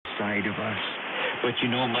inside of us. But you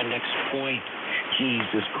know my next point?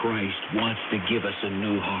 Jesus Christ wants to give us a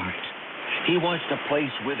new heart. He wants to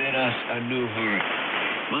place within us a new heart.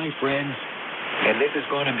 My friends, and this is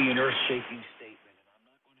going to be an earth-shaking statement, and I'm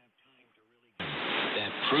not going to have time to really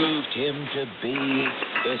that proved him to be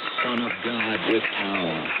the Son of God with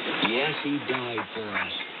power. Yes, he died for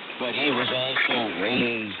us, but he was also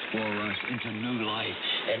raised for us into new life.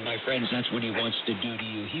 And my friends, that's what he wants to do to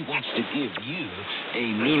you. He wants to give you a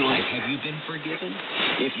new life. Have you been forgiven?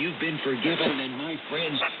 If you've been forgiven, then my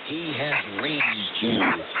friends, he has raised you.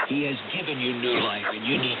 He has given you new life, and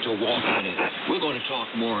you need to walk in it. We're going to talk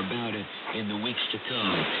more about it in the weeks to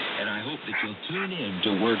come, and I hope that you'll tune in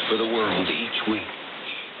to Word for the World each week.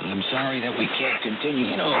 I'm sorry that we can't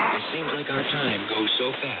continue. You know, it seems like our time goes so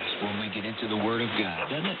fast when we get into the Word of God,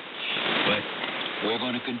 doesn't it? But we're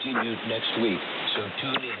going to continue next week, so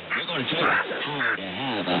tune in. We're going to tell you how to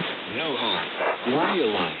have a new heart, real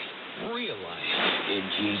life in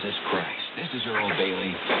Jesus Christ. This is Earl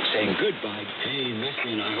Bailey saying goodbye. Hey,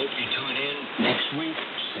 listen, I hope you tune in next week.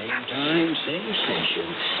 Same time, same station.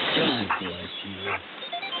 God bless you.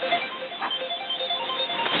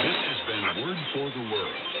 This has been Word for the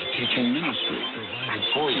World, a teaching ministry provided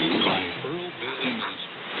for you by Earl Bailey Ministry.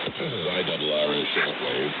 This is IRRS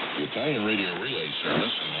Shortwave, the Italian Radio Relay Service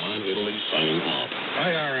in Milan, Italy, signing off.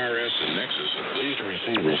 IRRS and Nexus are pleased to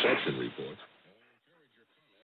receive reception reports.